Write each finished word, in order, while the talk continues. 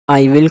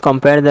I will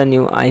compare the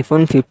new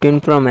iPhone 15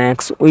 Pro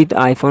Max with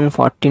iPhone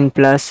 14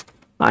 Plus.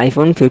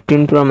 iPhone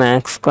 15 Pro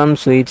Max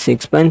comes with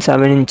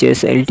 6.7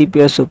 inches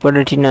LTPS Super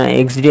Retina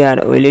XDR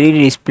OLED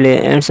display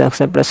and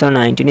success ratio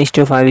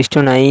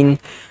 19:5:9.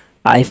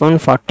 iPhone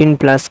 14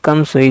 Plus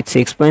comes with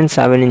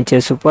 6.7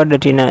 inches Super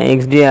Retina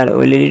XDR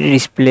OLED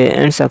display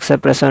and success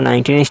ratio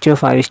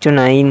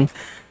 19:5:9.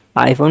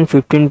 iPhone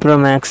 15 Pro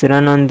Max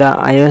run on the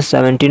iOS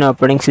 17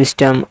 operating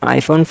system.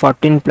 iPhone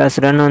 14 Plus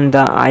run on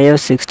the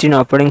iOS 16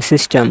 operating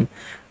system.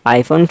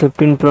 iPhone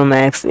 15 Pro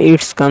Max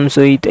it comes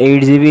with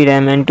 8GB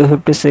RAM and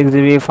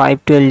 256GB,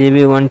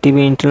 512GB,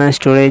 1TB internal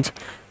storage.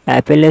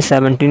 Apple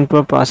A17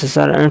 Pro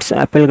processor and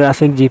Apple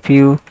graphic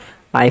GPU.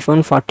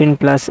 iPhone 14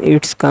 Plus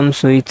it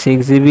comes with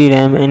 6GB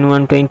RAM and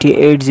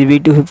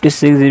 128GB,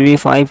 256GB,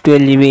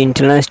 512GB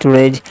internal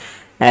storage.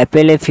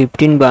 Apple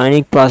A15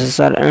 Bionic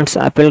processor and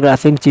Apple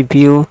graphic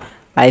GPU.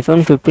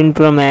 iPhone 15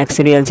 Pro Max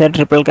real set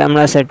triple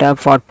camera setup,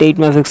 48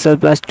 megapixel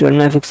plus 12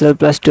 megapixel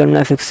plus 12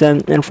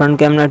 megapixel and front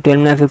camera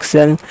 12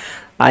 megapixel.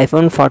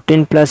 iPhone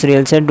 14 Plus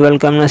real set dual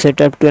camera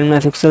setup, 12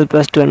 megapixel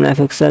plus 12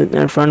 megapixel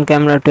and front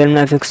camera 12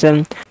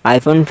 megapixel.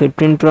 iPhone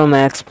 15 Pro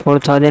Max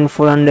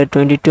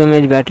 4422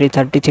 mAh battery,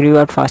 33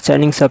 watt fast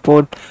charging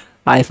support.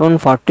 iPhone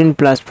 14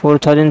 Plus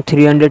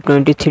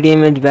 4323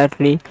 mAh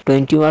battery,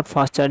 20 watt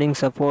fast charging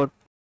support.